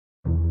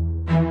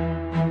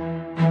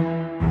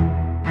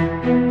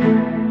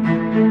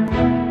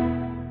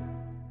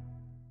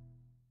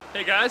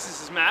Hey guys,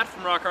 this is Matt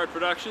from Rock Hard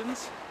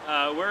Productions.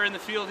 We're in the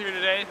field here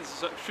today.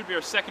 Should be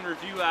our second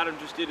review. Adam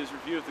just did his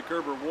review of the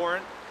Gerber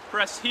Warrant.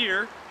 Press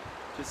here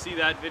to see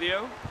that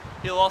video.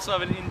 He'll also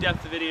have an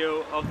in-depth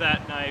video of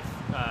that knife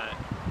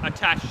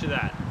attached to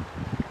that.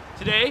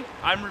 Today,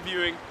 I'm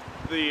reviewing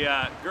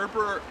the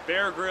Gerber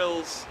Bear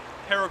Grills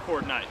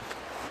Paracord knife.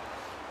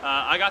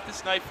 I got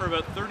this knife for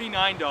about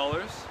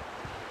 $39.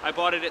 I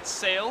bought it at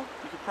sale.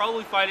 You could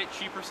probably find it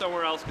cheaper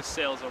somewhere else because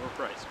sale is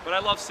overpriced. But I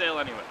love sale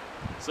anyway.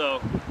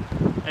 So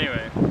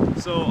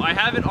I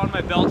have it on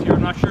my belt here.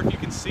 I'm not sure if you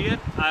can see it.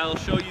 I'll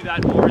show you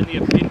that more in the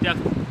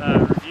in-depth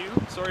review.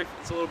 Sorry if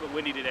it's a little bit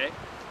windy today.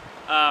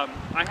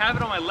 I have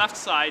it on my left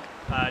side,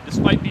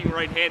 despite being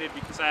right-handed,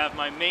 because I have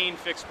my main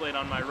fixed blade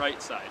on my right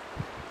side.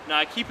 Now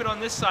I keep it on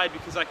this side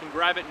because I can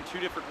grab it in two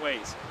different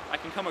ways. I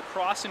can come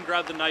across and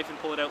grab the knife and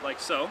pull it out like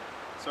so.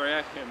 Sorry,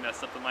 I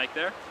messed up the mic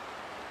there.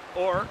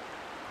 Or,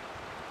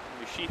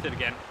 let me sheath it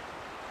again.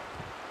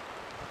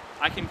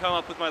 I can come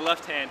up with my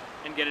left hand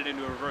and get it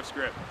into a reverse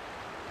grip.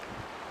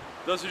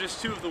 Those are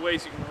just two of the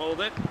ways you can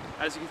hold it.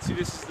 As you can see,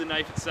 this is the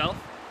knife itself.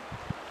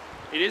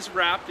 It is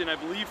wrapped in, I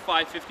believe,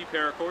 550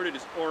 paracord. It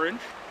is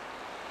orange.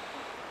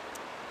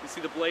 You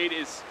see the blade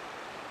is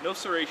no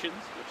serrations,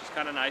 which is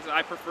kind of nice.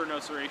 I prefer no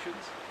serrations.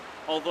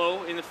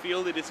 Although in the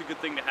field it is a good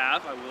thing to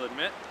have, I will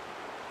admit.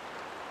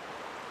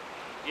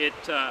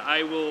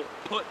 I will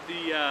put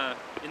the,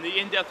 in the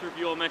in-depth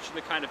review, I'll mention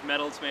the kind of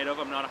metal it's made of.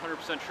 I'm not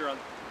 100% sure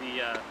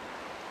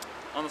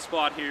on the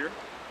spot here.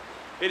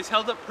 It has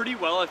held up pretty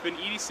well. I've been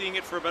EDCing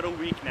it for about a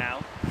week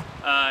now.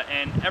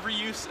 And every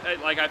use,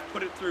 I've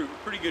put it through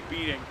pretty good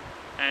beating.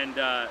 And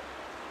the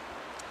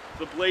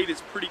blade is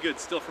pretty good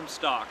still from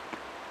stock.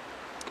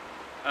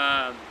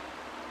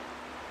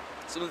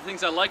 Some of the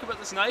things I like about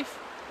this knife,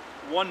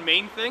 one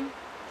main thing,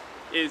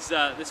 is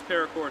this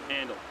paracord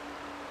handle.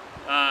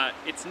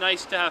 It's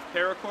nice to have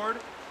paracord,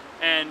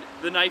 and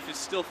the knife is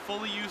still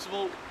fully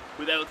usable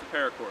without the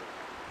paracord.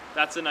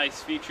 That's a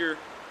nice feature,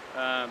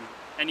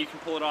 and you can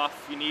pull it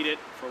off if you need it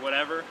for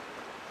whatever.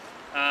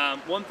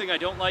 One thing I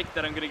don't like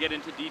that I'm going to get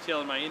into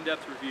detail in my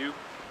in-depth review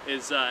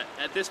is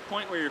at this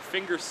point where your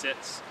finger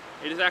sits,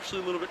 it is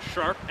actually a little bit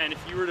sharp, and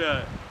if you were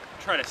to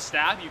try to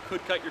stab, you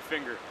could cut your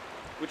finger,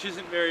 which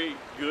isn't very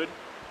good.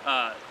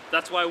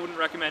 That's why I wouldn't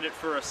recommend it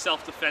for a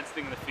self-defense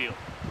thing in the field.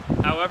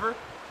 However,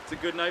 it's a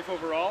good knife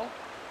overall.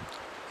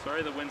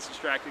 Sorry, the wind's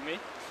distracting me.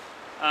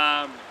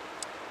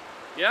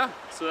 Yeah,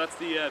 so that's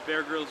the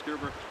Bear Grills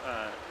Gerber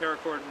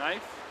Paracord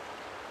knife.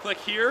 Click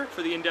here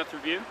for the in-depth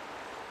review,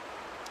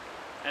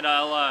 and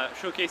I'll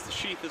showcase the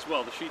sheath as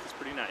well. The sheath is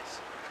pretty nice.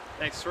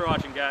 Thanks for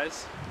watching,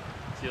 guys.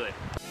 See you later.